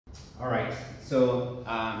All right, so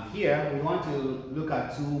here we want to look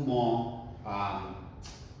at two more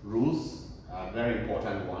rules, very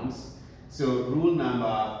important ones. So rule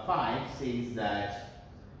number 5 says that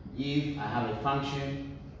if I have a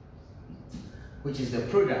function which is the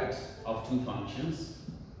product of two functions,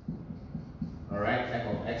 all right, f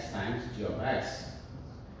of x times g of x,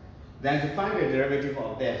 then to find the derivative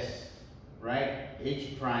of this, right,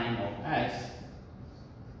 h prime of x,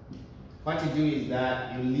 what you do is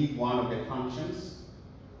that you leave one of the functions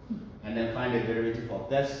and then find the derivative of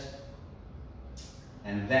this,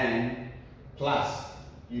 and then plus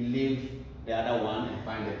you leave the other one and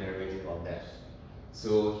find the derivative of this.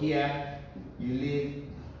 So here you leave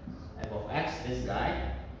f of x, this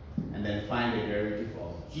guy, and then find the derivative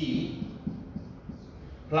of g,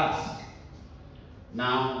 plus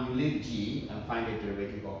now you leave g and find the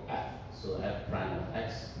derivative of f. So f prime of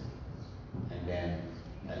x, and then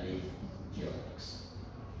I leave g of x.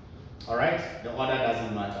 All right, the order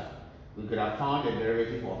doesn't matter. We could have found the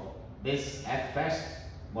derivative of this f first,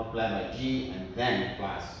 multiplied by g, and then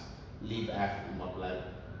plus leave f and multiply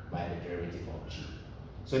by the derivative of g.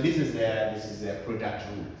 So this is the product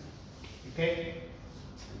rule. Okay,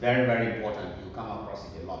 very, very important. You come across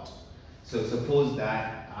it a lot. So suppose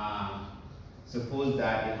that you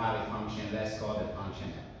have a function. Let's call the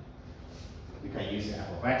function f. We can use f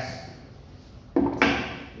of x.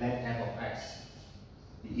 Let f of x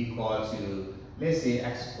be equal to, let's say,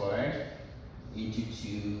 x squared into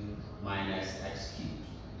 2 minus x cubed.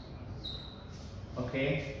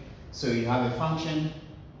 Okay, so you have a function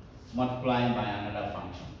multiplying by another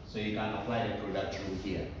function. So you can apply the product rule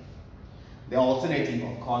here. The alternative,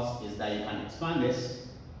 of course, is that you can expand this,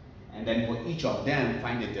 and then for each of them,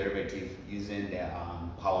 find the derivative using the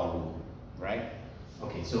power rule, right?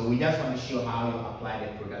 Okay, so we just want to show how you apply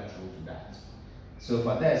the product rule to that. So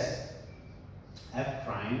for this, f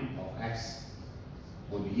prime of x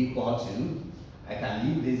would be equal to, I can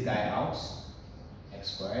leave this guy out,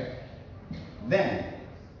 x squared. Then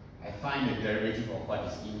I find the derivative of what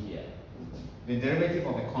is in here. The derivative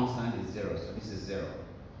of a constant is 0, so this is 0.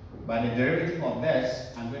 But the derivative of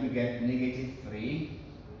this, I'm going to get negative 3,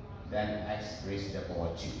 then x raised to the power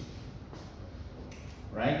 2.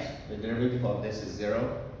 Right? The derivative of this is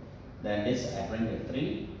 0. Then this, I bring the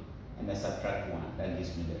 3, and I subtract 1. That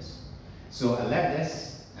gives me this. So I left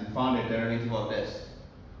this and found the derivative of this.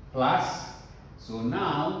 Plus, so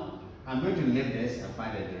now I'm going to leave this and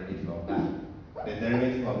find the derivative of that. The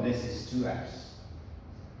derivative of this is 2x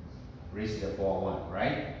raised to the power 1,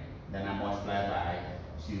 right? Then I multiply by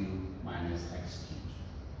 2 minus x cubed.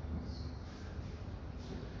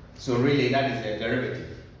 So really, that is the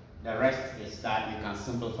derivative. The rest is that you can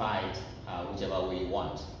simplify it whichever way you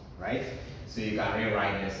want, right? So you can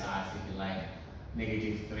rewrite this as, if you like,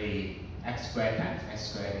 negative 3 x squared times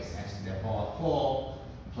x squared is x to the power 4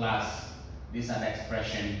 plus this other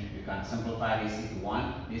expression. You can simplify this if you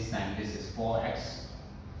want. This time this is 4x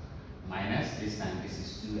minus this time this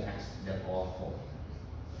is 2x to the power 4,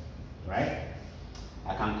 right?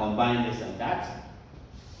 I can combine this and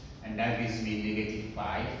that gives me negative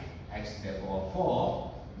 5x to the power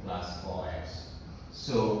 4 plus 4x.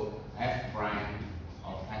 So f prime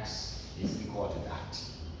of x is equal to that.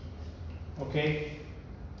 Okay?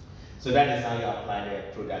 So that is how you apply the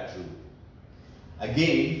product rule.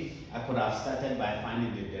 Again, I could have started by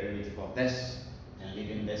finding the derivative of this and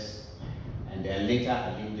leaving this, and then later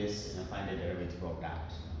I leave this and find the derivative of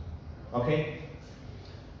that. Okay?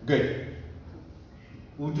 Good.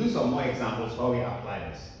 We'll do some more examples where we apply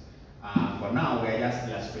this. For now, we're just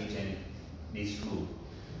illustrating this rule.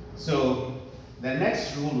 So the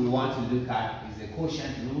next rule we want to look at is the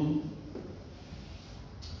quotient rule.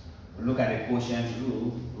 We'll look at the quotient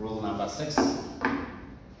rule, rule number 6.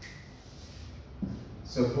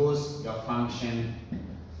 Suppose your function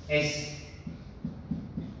is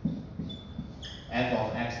f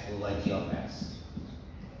of x over g of x.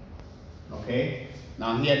 Okay?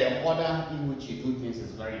 Now here the order in which you do things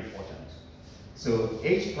is very important. So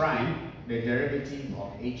h prime, the derivative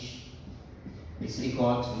of h is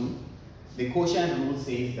equal to, the quotient rule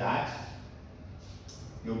says that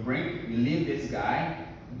you leave this guy,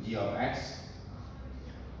 g of x,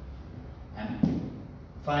 and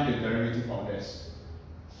find the derivative of this,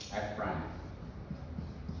 f prime.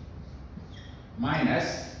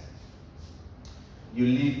 Minus, you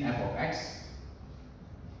leave f of x,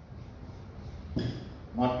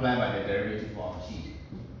 multiply by the derivative of g,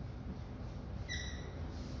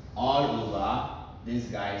 all over this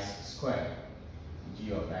guy's square,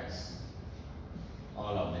 g of x,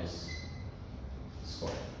 all of this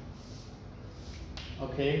square.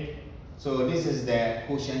 Okay, so this is the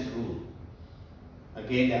quotient rule.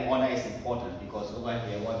 Again, the order is important because over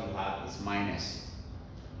here what you have is minus.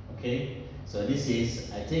 Okay, so this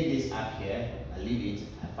is, I take this up here, I leave it,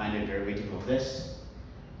 I find the derivative of this,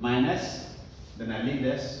 minus, then I leave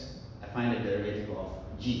this, I find the derivative of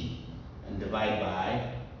g, and divide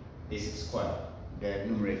by this square, the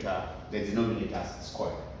numerator, the denominator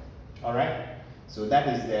square. Alright, so that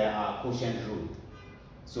is the quotient rule.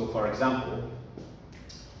 So for example,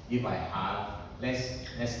 if I have,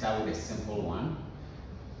 let's start with a simple one.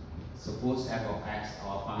 Suppose f of x,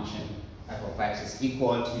 our function f of x is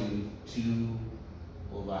equal to 2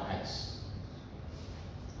 over x.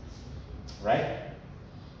 Right?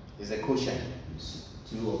 It's a quotient, it's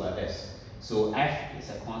 2 over this. So f is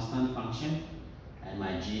a constant function and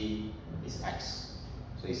my g is x.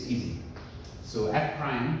 So it's easy. So f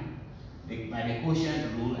prime, by the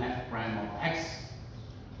quotient rule, f prime of x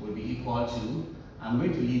will be equal to, I'm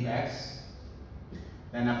going to leave x,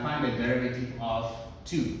 then I find the derivative of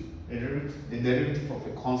 2. The derivative of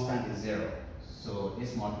a constant is 0. So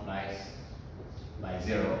this multiplies by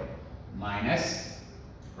 0 minus,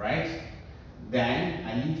 right? Then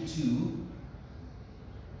I leave 2.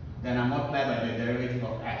 Then I multiply by the derivative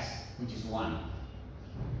of x, which is 1,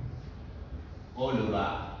 all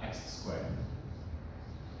over x squared.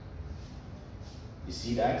 You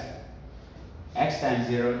see that? X times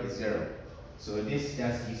 0 is 0. So this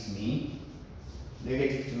just gives me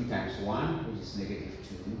negative 2 times 1, which is negative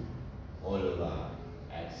 2, all over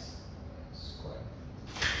x squared.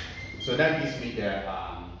 So that gives me the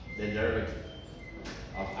derivative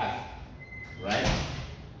of f, right?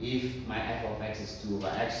 If my f of x is 2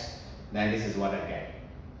 over x, then this is what I get.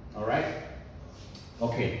 Alright?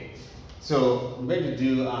 Okay. So I'm going to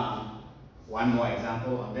do one more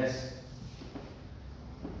example on this.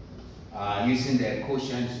 Using the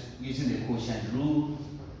quotient rule.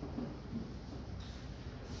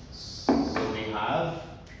 So we have,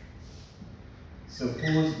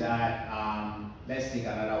 suppose that let's take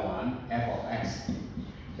another one, f of x.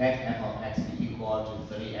 Let f of x be equal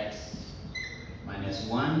to 3x minus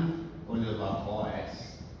 1 all over 4x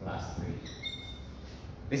plus 3.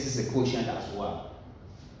 This is a quotient as well.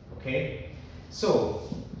 Okay? So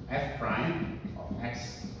f prime of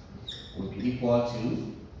x will be equal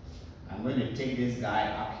to, I'm going to take this guy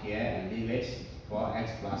up here and leave it,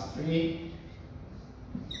 4x plus 3.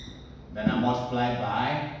 Then I multiply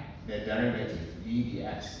by the derivative,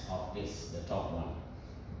 ddx of this, the top one,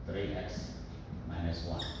 3x minus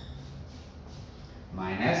 1.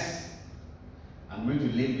 Minus, I'm going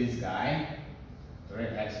to leave this guy,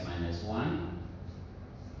 3x minus 1,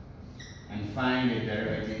 and find the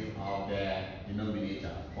derivative of the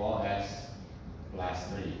denominator, 4x plus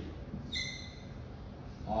 3.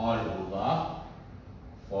 All over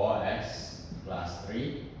 4x plus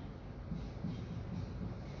 3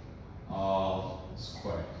 all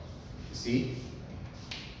squared. You see?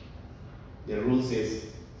 The rule says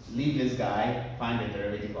leave this guy, find the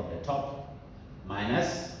derivative of the top,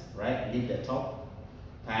 minus, right? Leave the top,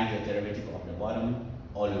 times the derivative of the bottom,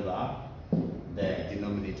 all over the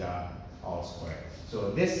denominator all squared.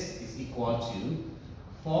 So this is equal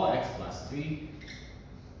to 4x plus 3.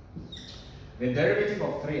 The derivative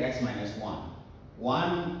of 3x minus 1.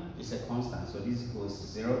 1 is a constant, so this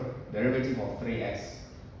equals 0. Derivative of 3x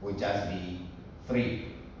will just be 3.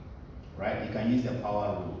 Right? You can use the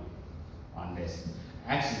power rule on this.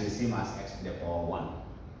 X is the same as x to the power 1.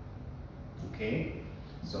 Okay?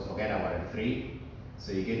 So forget about the 3.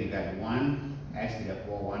 So you get to that 1, x to the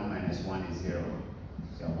power 1 minus 1 is 0.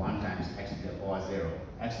 So 1 times x to the power 0.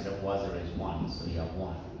 X to the power 0 is 1, so you have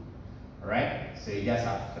 1. Alright? So you just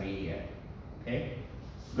have 3 here. Okay,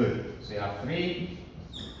 good. So you have 3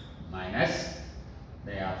 minus,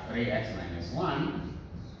 they have 3x minus 1,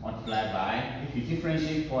 multiplied by, if you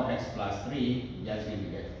differentiate 4x plus 3, you're just going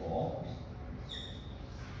to get 4,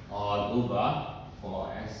 all over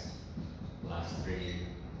 4x plus 3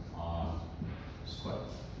 all squared.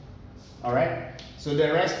 Alright, so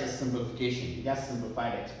the rest is simplification. You just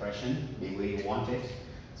simplify the expression the way you want it.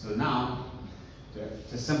 So now,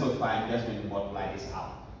 to simplify, I'm just going to multiply this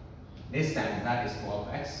out. This time that is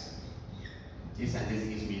 12x. This and this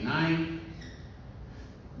gives me 9.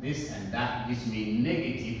 This and that gives me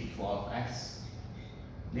negative 12x.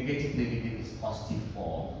 Negative is positive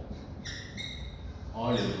 4.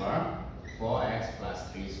 All over 4x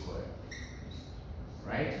plus 3 squared.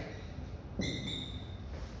 Right?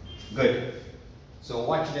 Good. So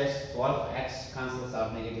watch this. 12x cancels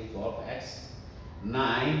out negative 12x.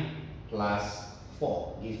 9 plus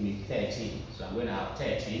 4 gives me 13. So I'm going to have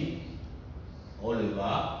 13 all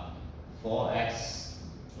over 4x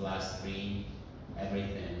plus 3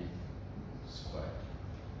 everything squared.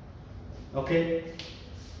 Okay,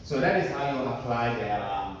 so that is how you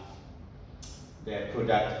apply the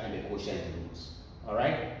product and the quotient rules. All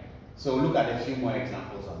right. So we'll look at a few more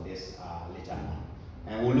examples on this later on,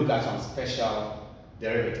 and we'll look at some special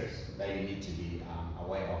derivatives that you need to be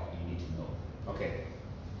aware